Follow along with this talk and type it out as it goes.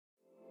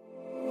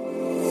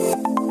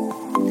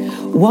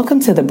Welcome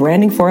to the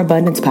Branding for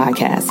Abundance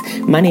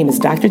podcast. My name is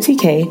Dr.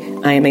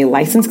 TK. I am a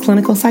licensed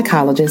clinical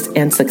psychologist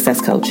and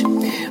success coach.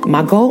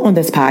 My goal on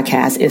this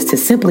podcast is to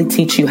simply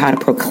teach you how to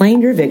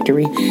proclaim your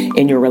victory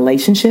in your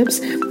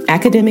relationships,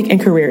 academic and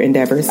career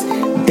endeavors,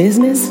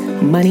 business,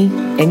 money,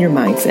 and your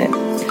mindset.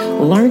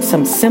 Learn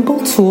some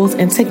simple tools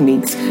and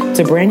techniques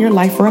to brand your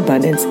life for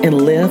abundance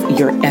and live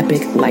your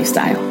epic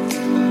lifestyle.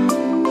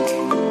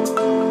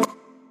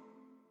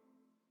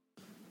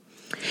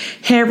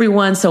 Hey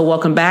everyone, so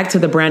welcome back to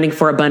the Branding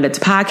for Abundance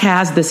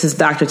podcast. This is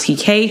Dr.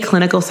 TK,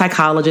 clinical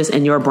psychologist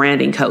and your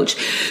branding coach.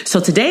 So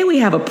today we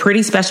have a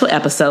pretty special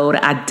episode.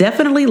 I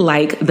definitely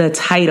like the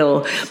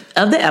title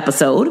of the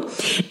episode,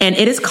 and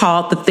it is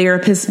called The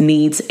Therapist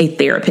Needs a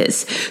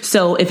Therapist.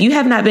 So if you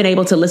have not been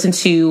able to listen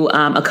to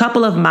a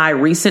couple of my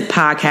recent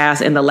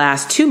podcasts in the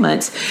last 2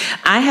 months,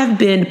 I have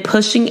been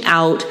pushing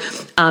out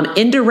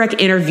indirect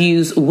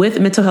interviews with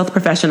mental health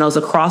professionals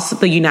across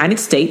the United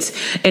States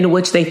in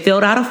which they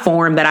filled out a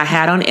form that I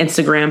had on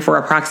Instagram for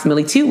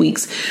approximately 2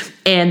 weeks.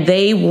 And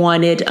they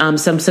wanted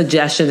some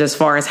suggestions as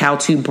far as how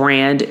to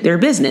brand their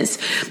business.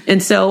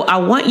 And so I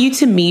want you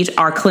to meet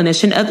our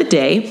clinician of the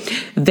day.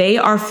 They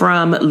are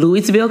from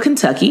Louisville,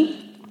 Kentucky.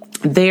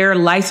 Their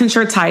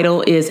licensure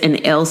title is an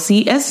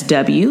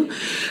LCSW.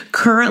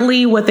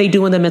 Currently, what they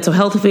do in the mental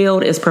health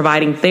field is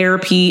providing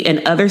therapy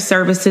and other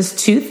services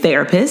to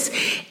therapists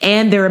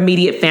and their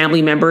immediate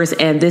family members.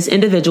 And this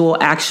individual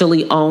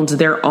actually owns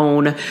their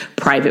own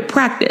private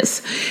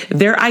practice.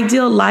 Their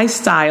ideal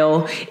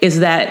lifestyle is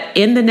that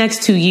in the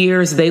next 2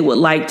 years, they would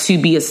like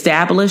to be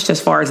established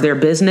as far as their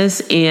business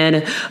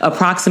in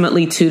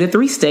approximately 2 to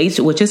 3 states,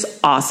 which is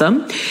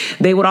awesome.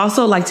 They would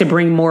also like to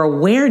bring more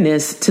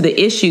awareness to the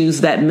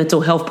issues that mental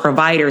health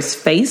providers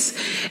face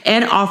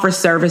and offer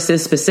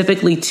services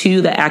specifically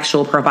to the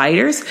actual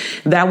providers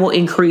that will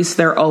increase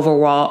their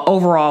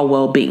overall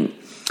well-being.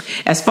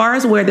 As far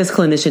as where this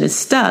clinician is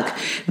stuck,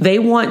 they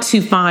want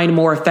to find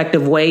more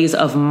effective ways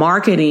of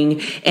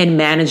marketing and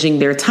managing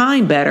their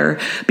time better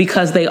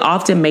because they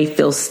often may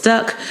feel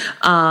stuck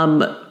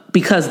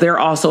because they're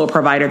also a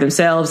provider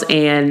themselves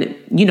and,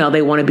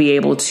 they want to be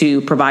able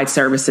to provide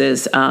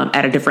services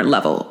at a different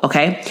level.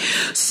 Okay.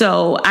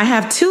 So I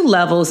have 2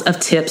 levels of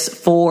tips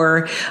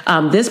for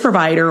this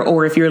provider,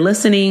 or if you're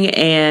listening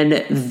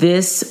and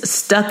this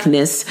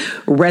stuckness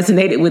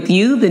resonated with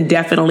you, then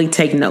definitely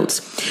take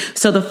notes.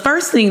 So the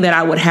first thing that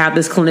I would have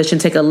this clinician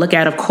take a look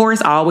at, of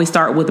course, I always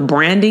start with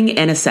branding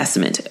and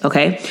assessment.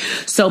 Okay.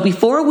 So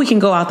before we can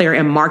go out there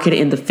and market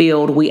in the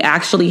field, we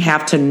actually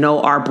have to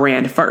know our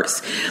brand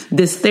first.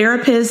 This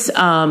therapist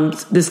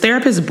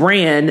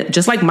brand,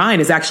 just like mine,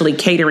 is actually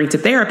catering to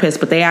therapists,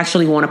 but they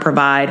actually want to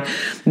provide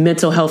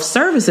mental health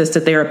services to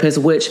therapists,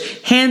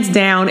 which hands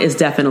down is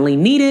definitely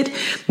needed.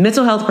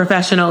 Mental health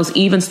professionals,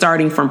 even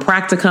starting from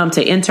practicum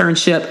to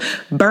internship,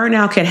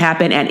 burnout can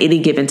happen at any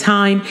given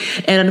time.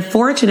 And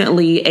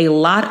unfortunately, a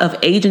lot of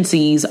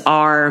agencies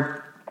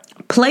are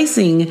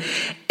placing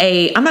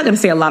I'm not going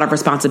to say a lot of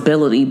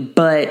responsibility,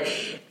 but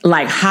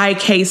like high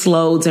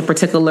caseloads in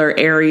particular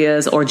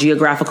areas or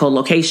geographical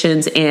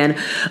locations. And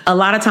a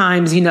lot of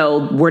times,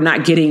 we're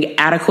not getting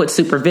adequate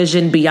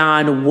supervision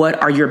beyond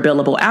what are your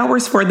billable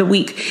hours for the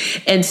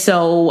week. And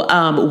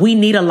so we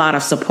need a lot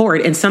of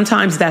support. And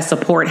sometimes that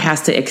support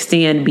has to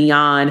extend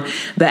beyond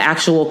the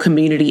actual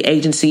community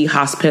agency,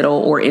 hospital,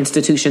 or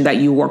institution that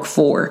you work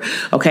for.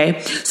 Okay.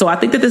 So I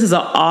think that this is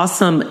an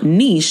awesome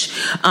niche.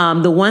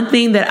 The one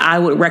thing that I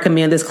would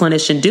recommend this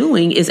clinician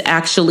doing is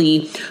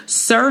actually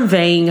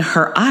surveying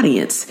her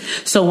audience.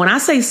 So when I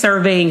say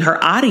surveying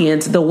her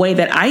audience, the way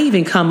that I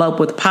even come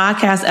up with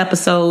podcast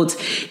episodes,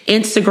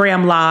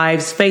 Instagram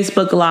lives,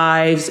 Facebook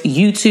lives,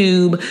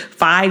 YouTube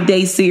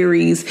 5-day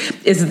series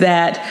is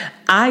that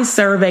I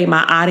survey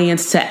my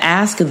audience to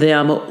ask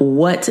them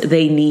what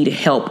they need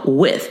help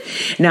with.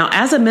 Now,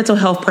 as a mental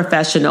health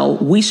professional,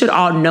 we should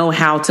all know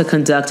how to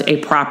conduct a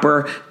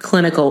proper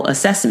clinical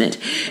assessment.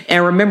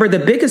 And remember, the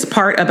biggest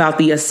part about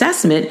the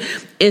assessment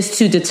is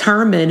to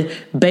determine,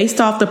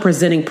 based off the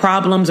presenting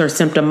problems or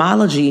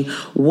symptomology,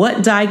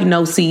 what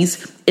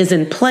diagnoses is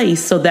in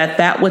place so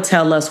that would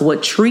tell us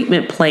what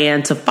treatment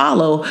plan to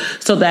follow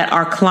so that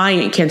our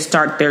client can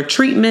start their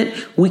treatment.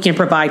 We can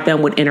provide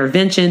them with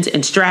interventions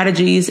and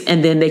strategies,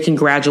 and then they can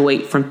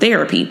graduate from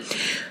therapy.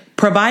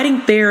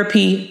 Providing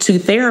therapy to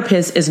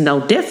therapists is no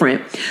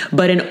different,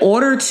 but in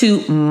order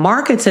to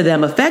market to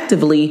them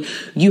effectively,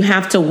 you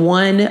have to,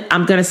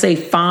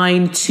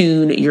 fine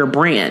tune your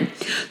brand.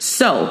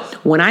 So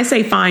when I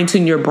say fine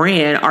tune your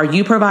brand, are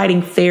you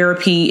providing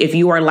therapy, if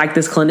you are like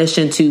this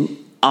clinician, to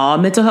all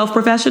mental health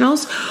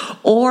professionals,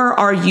 or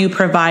are you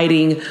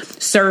providing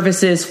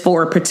services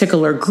for a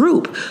particular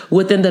group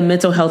within the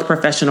mental health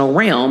professional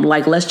realm?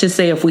 Like, let's just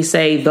say if we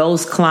say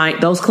those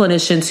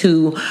clinicians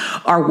who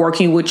are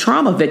working with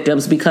trauma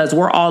victims, because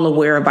we're all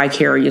aware of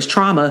vicarious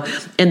trauma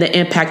and the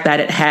impact that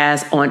it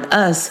has on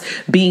us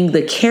being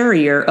the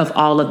carrier of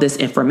all of this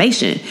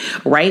information,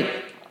 right?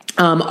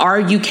 Are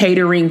you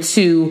catering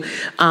to,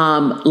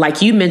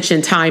 like you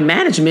mentioned, time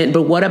management,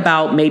 but what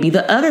about maybe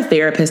the other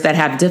therapists that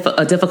have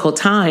a difficult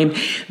time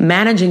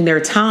managing their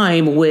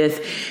time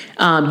with,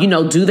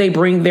 do they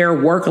bring their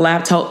work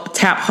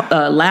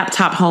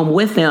laptop home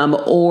with them,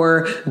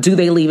 or do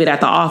they leave it at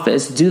the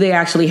office? Do they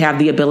actually have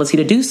the ability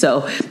to do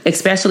so,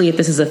 especially if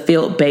this is a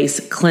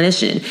field-based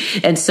clinician?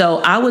 And so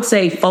I would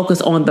say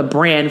focus on the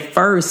brand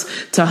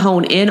first to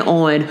hone in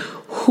on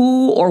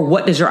who or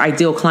what does your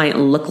ideal client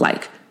look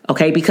like.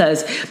 Okay,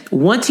 because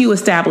once you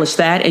establish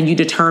that and you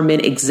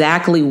determine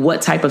exactly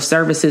what type of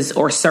services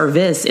or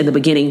service in the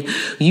beginning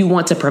you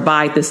want to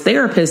provide this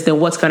therapist, then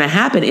what's going to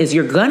happen is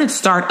you're going to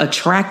start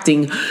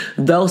attracting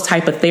those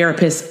type of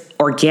therapists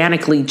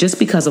organically just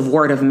because of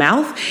word of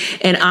mouth.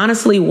 And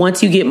honestly,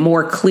 once you get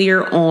more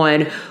clear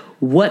on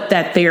what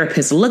that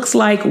therapist looks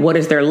like, what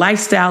does their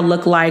lifestyle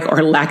look like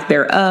or lack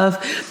thereof,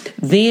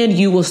 then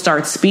you will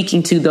start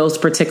speaking to those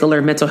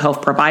particular mental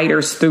health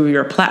providers through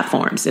your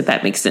platforms, if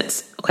that makes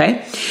sense.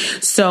 Okay.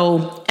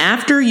 So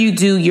after you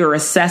do your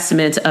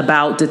assessment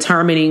about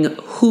determining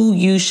who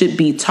you should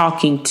be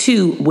talking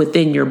to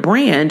within your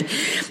brand,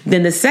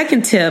 then the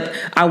second tip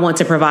I want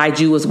to provide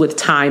you is with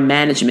time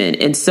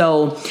management. And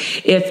so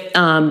if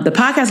the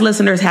podcast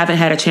listeners haven't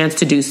had a chance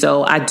to do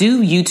so, I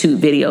do YouTube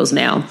videos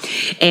now,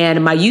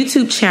 and my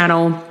YouTube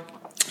channel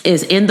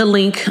is in the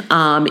link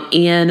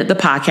in the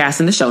podcast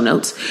in the show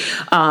notes.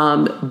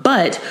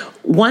 But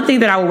one thing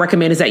that I would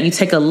recommend is that you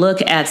take a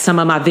look at some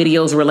of my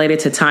videos related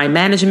to time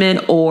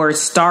management, or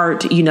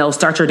start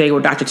your day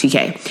with Dr.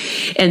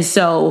 TK. And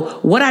so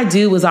what I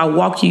do is I'll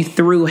walk you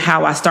through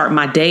how I start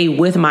my day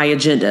with my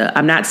agenda.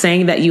 I'm not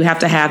saying that you have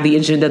to have the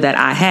agenda that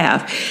I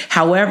have.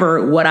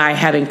 However, what I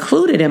have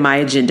included in my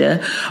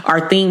agenda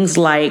are things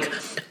like,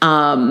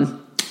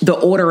 the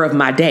order of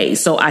my day.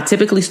 So I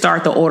typically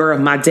start the order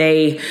of my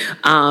day.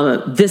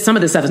 Some of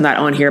this stuff is not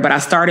on here, but I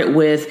started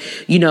with,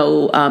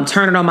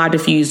 turning on my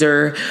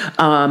diffuser.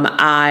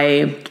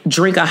 I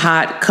drink a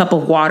hot cup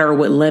of water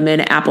with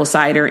lemon, apple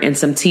cider, and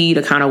some tea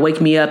to kind of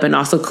wake me up and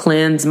also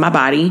cleanse my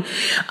body.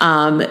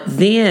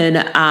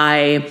 Then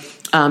I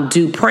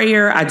do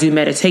prayer, I do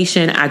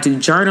meditation, I do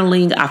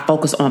journaling, I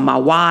focus on my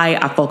why,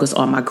 I focus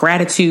on my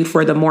gratitude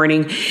for the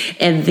morning.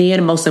 And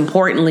then most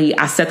importantly,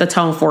 I set the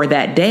tone for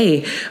that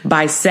day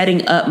by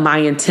setting up my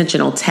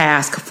intentional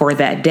task for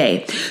that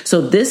day.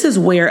 So this is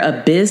where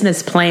a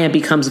business plan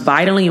becomes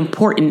vitally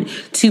important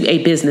to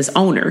a business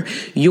owner.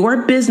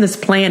 Your business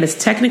plan is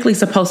technically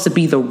supposed to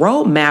be the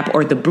roadmap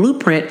or the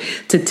blueprint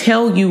to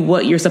tell you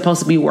what you're supposed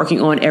to be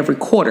working on every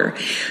quarter.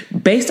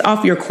 Based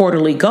off your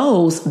quarterly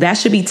goals, that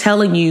should be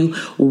telling you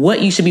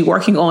what you should be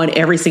working on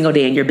every single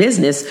day in your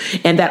business.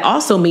 And that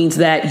also means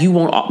that you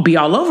won't be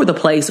all over the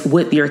place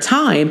with your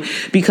time,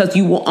 because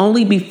you will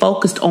only be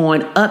focused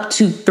on up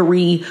to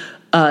 3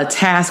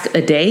 tasks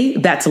a day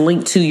that's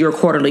linked to your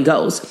quarterly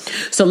goals.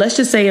 So let's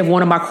just say if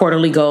one of my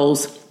quarterly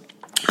goals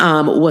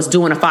was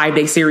doing a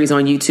 5-day series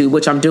on YouTube,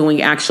 which I'm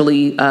doing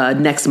actually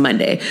next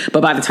Monday.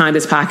 But by the time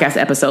this podcast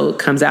episode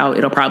comes out,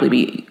 it'll probably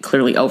be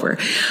clearly over.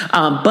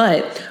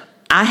 But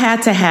I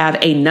had to have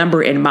a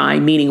number in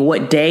mind, meaning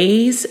what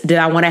days did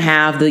I want to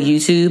have the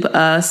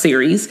YouTube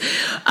series?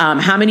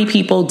 How many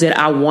people did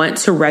I want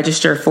to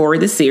register for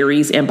the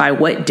series, and by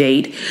what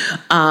date?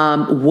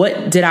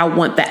 What did I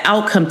want the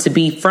outcome to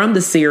be from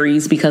the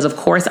series? Because of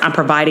course I'm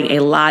providing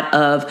a lot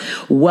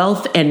of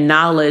wealth and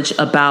knowledge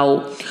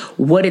about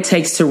what it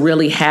takes to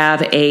really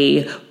have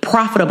a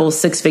profitable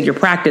 6-figure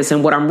practice.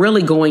 And what I'm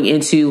really going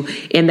into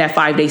in that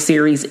 5-day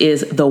series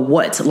is the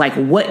what, like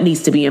what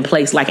needs to be in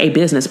place, like a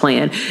business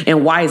plan,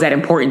 and why is that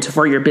important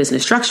for your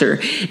business structure?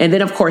 And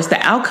then of course the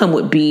outcome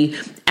would be,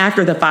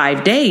 after the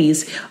 5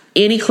 days,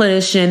 any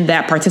clinician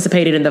that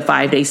participated in the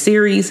 5-day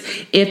series,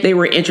 if they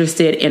were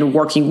interested in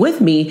working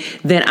with me,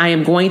 then I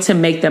am going to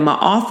make them an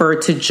offer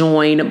to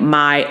join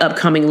my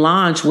upcoming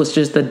launch, which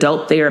is the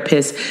Dope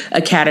Therapist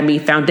Academy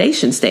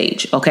Foundation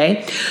stage.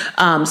 Okay.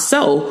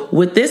 So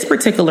with this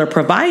particular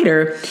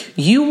provider,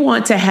 you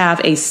want to have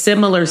a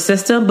similar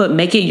system, but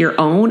make it your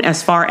own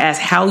as far as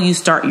how you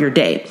start your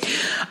day.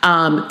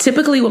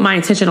 Typically with my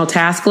intentional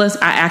task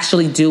list, I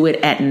actually do it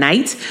at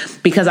night,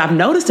 because I've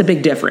noticed a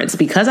big difference,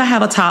 because I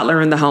have a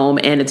toddler in the home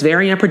and it's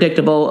very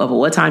unpredictable of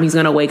what time he's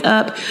going to wake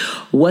up,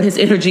 what his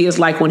energy is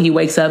like when he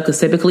wakes up, because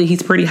typically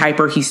he's pretty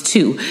hyper. He's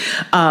 2.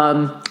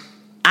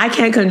 I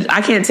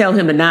can't tell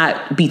him to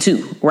not be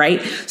 2,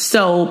 right?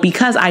 So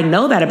because I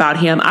know that about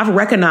him, I've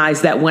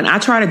recognized that when I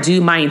try to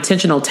do my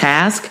intentional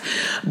task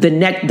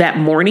that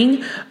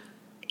morning,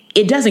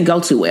 it doesn't go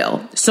too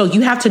well. So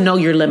you have to know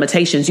your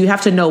limitations. You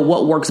have to know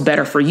what works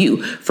better for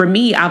you. For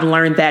me, I've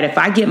learned that if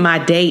I get my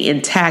day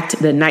intact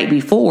the night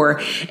before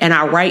and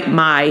I write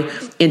my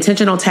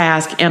intentional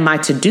task and my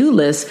to-do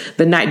list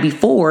the night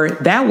before,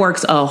 that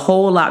works a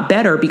whole lot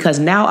better, because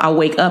now I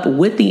wake up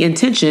with the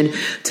intention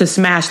to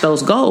smash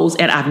those goals.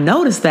 And I've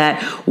noticed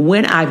that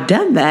when I've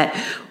done that,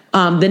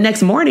 the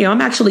next morning,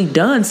 I'm actually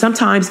done,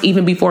 sometimes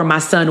even before my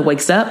son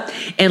wakes up,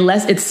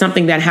 unless it's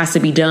something that has to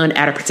be done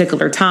at a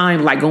particular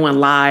time, like going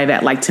live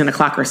at like 10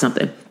 o'clock or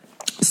something.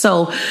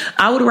 So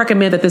I would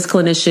recommend that this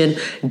clinician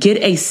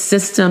get a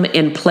system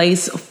in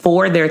place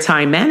for their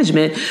time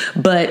management,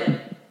 but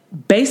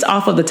based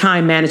off of the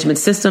time management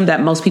system that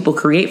most people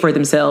create for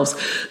themselves,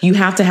 you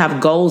have to have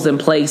goals in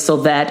place so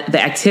that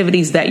the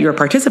activities that you're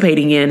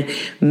participating in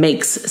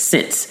makes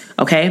sense.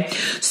 Okay.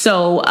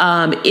 So,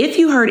 if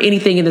you heard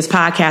anything in this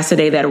podcast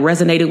today that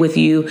resonated with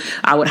you,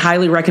 I would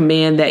highly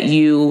recommend that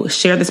you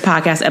share this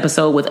podcast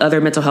episode with other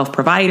mental health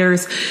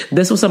providers.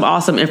 This was some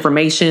awesome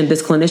information.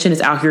 This clinician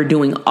is out here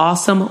doing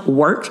awesome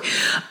work.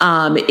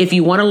 If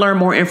you want to learn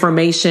more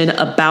information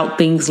about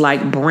things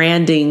like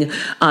branding,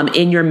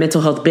 in your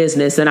mental health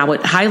business, then I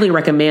would highly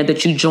recommend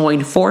that you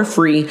join for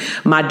free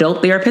my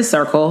Dope Therapist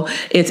Circle.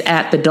 It's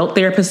at the Dope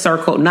Therapist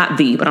Circle,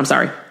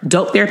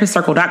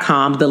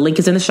 dopetherapistcircle.com. The link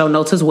is in the show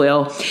notes as well.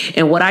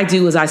 And what I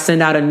do is I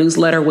send out a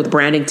newsletter with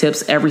branding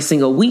tips every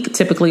single week,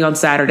 typically on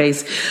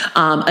Saturdays.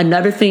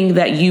 Another thing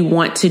that you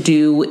want to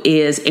do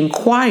is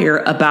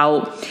inquire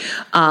about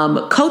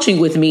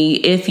coaching with me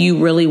if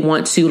you really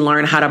want to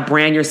learn how to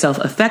brand yourself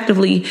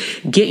effectively,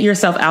 get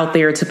yourself out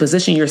there to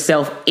position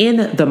yourself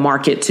in the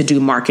market to do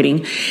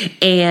marketing,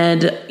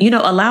 and,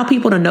 allow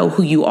people to know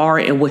who you are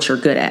and what you're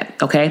good at.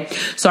 Okay.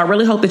 So I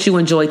really hope that you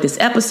enjoyed this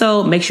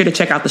episode. Make sure to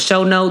check out the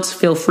show notes.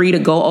 Feel free to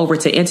go over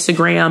to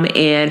Instagram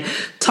and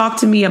talk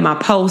to me in my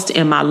posts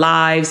and my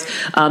lives.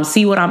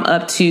 See what I'm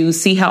up to,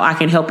 see how I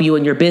can help you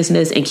in your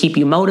business and keep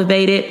you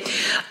motivated.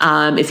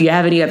 If you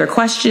have any other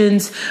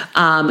questions,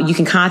 you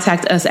can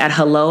contact us at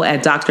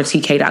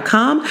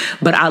hello@drtk.com.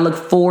 But I look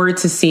forward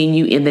to seeing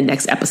you in the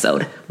next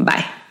episode.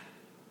 Bye.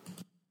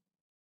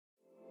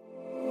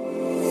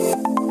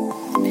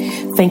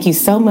 Thank you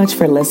so much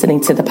for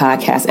listening to the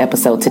podcast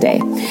episode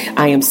today.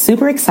 I am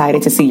super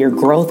excited to see your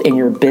growth in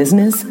your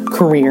business,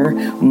 career,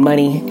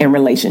 money, and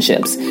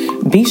relationships.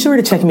 Be sure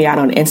to check me out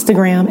on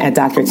Instagram at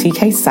Dr.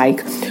 TK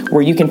Psych,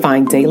 where you can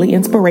find daily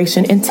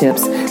inspiration and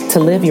tips to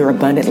live your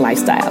abundant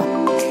lifestyle.